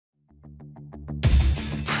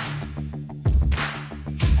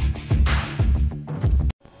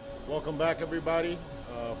Welcome back, everybody,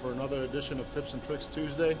 for another edition of Tips and Tricks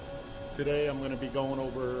Tuesday. Today I'm going to be going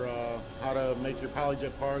over how to make your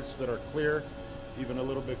PolyJet parts that are clear, even a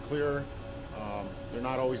little bit clearer. They're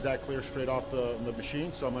not always that clear straight off the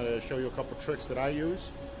machine, so I'm going to show you a couple tricks that I use.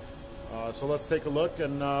 So let's take a look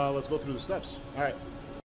and let's go through the steps. All right.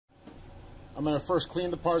 I'm going to first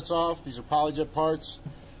clean the parts off. These are PolyJet parts.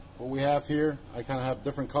 What we have here, I kind of have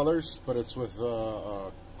different colors, but it's with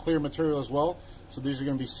clear material as well. So these are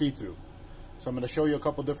going to be see-through. So I'm going to show you a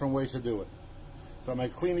couple different ways to do it. So I'm going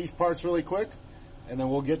to clean these parts really quick, and then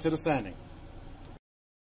we'll get to the sanding.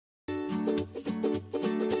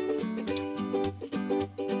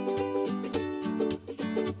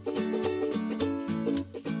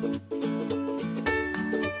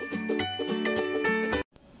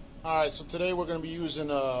 Alright, so today we're going to be using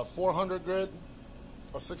a 400 grit,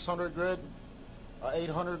 a 600 grit, a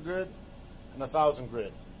 800 grit, and a 1000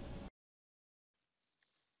 grit.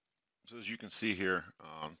 So as you can see here,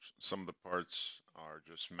 some of the parts are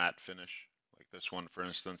just matte finish, like this one for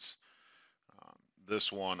instance.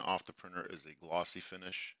 This one off the printer is a glossy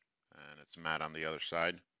finish, and it's matte on the other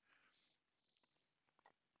side.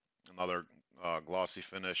 Another glossy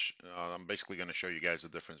finish. I'm basically going to show you guys the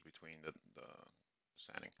difference between the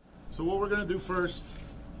sanding. So what we're going to do first,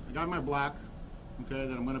 I got my black, okay,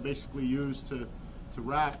 that I'm going to basically use to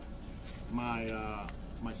wrap my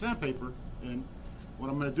my sandpaper in. What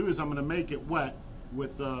I'm going to do is I'm going to make it wet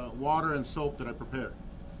with the water and soap that I prepared.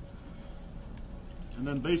 And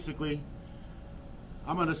then basically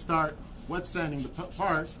I'm going to start wet sanding the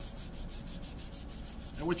part.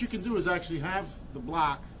 And what you can do is actually have the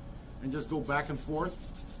block and just go back and forth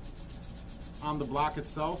on the block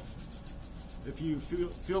itself. If you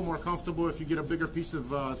feel more comfortable, if you get a bigger piece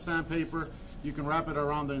of sandpaper, you can wrap it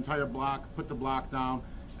around the entire block, put the block down,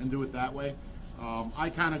 and do it that way. I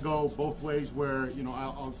kind of go both ways where, you know,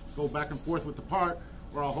 I'll go back and forth with the part,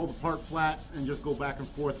 or I'll hold the part flat and just go back and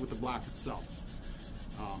forth with the block itself.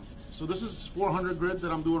 So this is 400 grit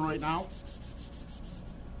that I'm doing right now.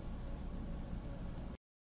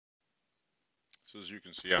 So as you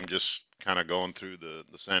can see, I'm just kind of going through the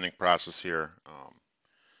sanding process here,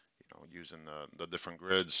 you know, using the different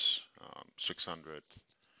grids, 600,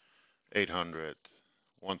 800,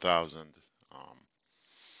 1000.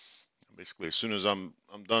 Basically, as soon as I'm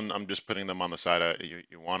done, I'm just putting them on the side.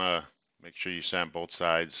 You want to make sure you sand both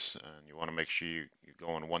sides, and you want to make sure you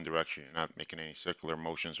go in one direction. You're not making any circular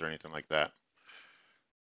motions or anything like that.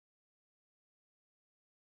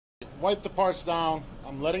 Wipe the parts down.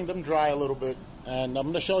 I'm letting them dry a little bit, and I'm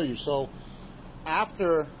going to show you. So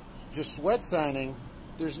after just wet sanding,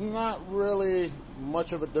 there's not really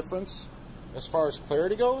much of a difference as far as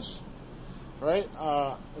clarity goes, right?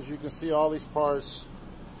 As you can see, all these parts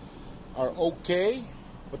are okay,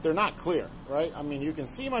 but they're not clear, right? I mean, you can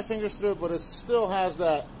see my fingers through it, but it still has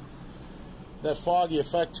that foggy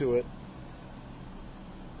effect to it.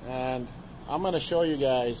 And I'm going to show you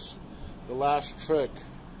guys the last trick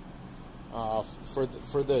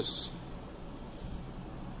for this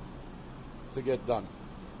to get done.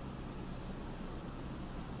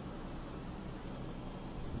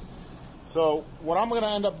 So what I'm going to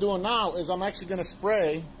end up doing now is I'm actually going to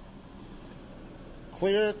spray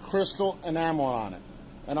clear crystal enamel on it,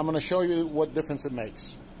 and I'm going to show you what difference it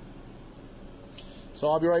makes. So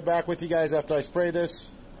I'll be right back with you guys after I spray this.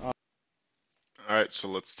 Alright, so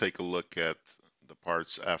let's take a look at the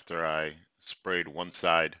parts after I sprayed one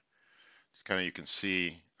side. Just kind of, you can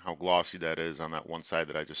see how glossy that is on that one side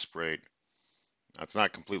that I just sprayed. That's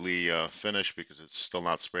not completely finished because it's still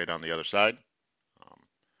not sprayed on the other side.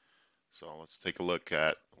 So let's take a look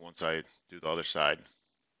at once I do the other side.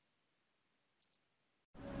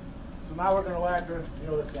 So now we're going to lacquer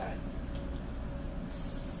the other side.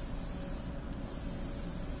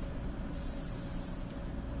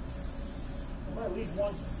 I might leave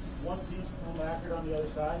one piece unlacquered on the other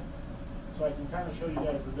side so I can kind of show you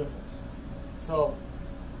guys the difference. So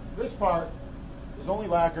this part is only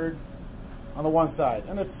lacquered on the one side,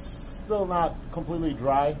 and it's still not completely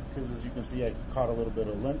dry because, as you can see, I caught a little bit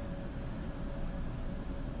of lint.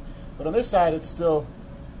 But on this side, it's still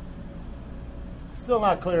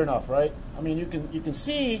not clear enough, right? I mean, you can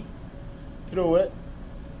see through it,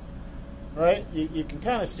 right? You can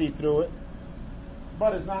kind of see through it,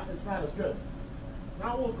 but it's not as good.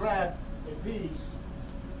 Now we'll grab a piece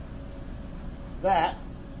that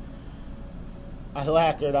I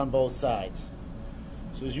lacquered on both sides.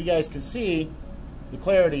 So as you guys can see, the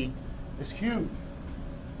clarity is huge.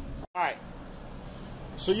 All right,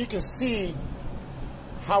 so you can see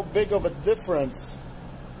how big of a difference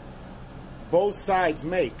both sides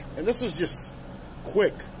make. And this is just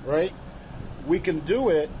quick, right? We can do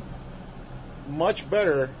it much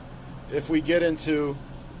better if we get into,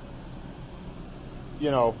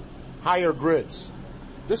 you know, higher grids.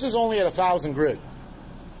 This is only at 1,000 grid.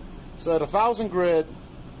 So at 1,000 grid,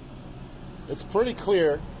 it's pretty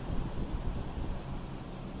clear.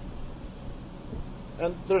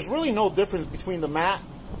 And there's really no difference between the matte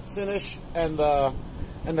finish and the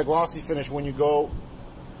glossy finish when you go.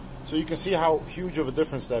 So you can see how huge of a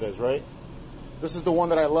difference that is, right? This is the one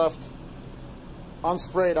that I left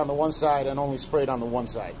unsprayed on the one side and only sprayed on the one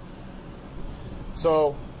side.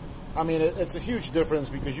 So, I mean, it's a huge difference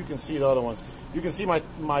because you can see the other ones. You can see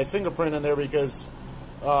my fingerprint in there because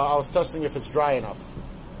I was testing if it's dry enough.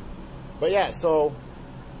 But yeah, so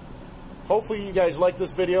hopefully you guys like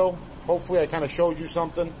this video. Hopefully I kind of showed you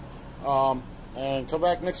something. And come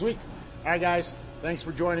back next week. All right, guys. Thanks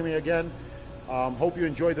for joining me again. Hope you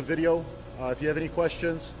enjoyed the video. If you have any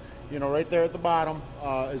questions, you know, right there at the bottom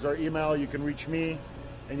is our email. You can reach me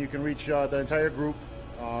and you can reach the entire group.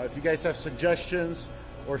 If you guys have suggestions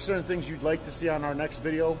or certain things you'd like to see on our next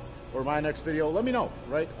video or my next video, let me know,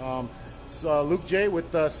 right? It's Luke J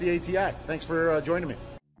with CATI. Thanks for joining me.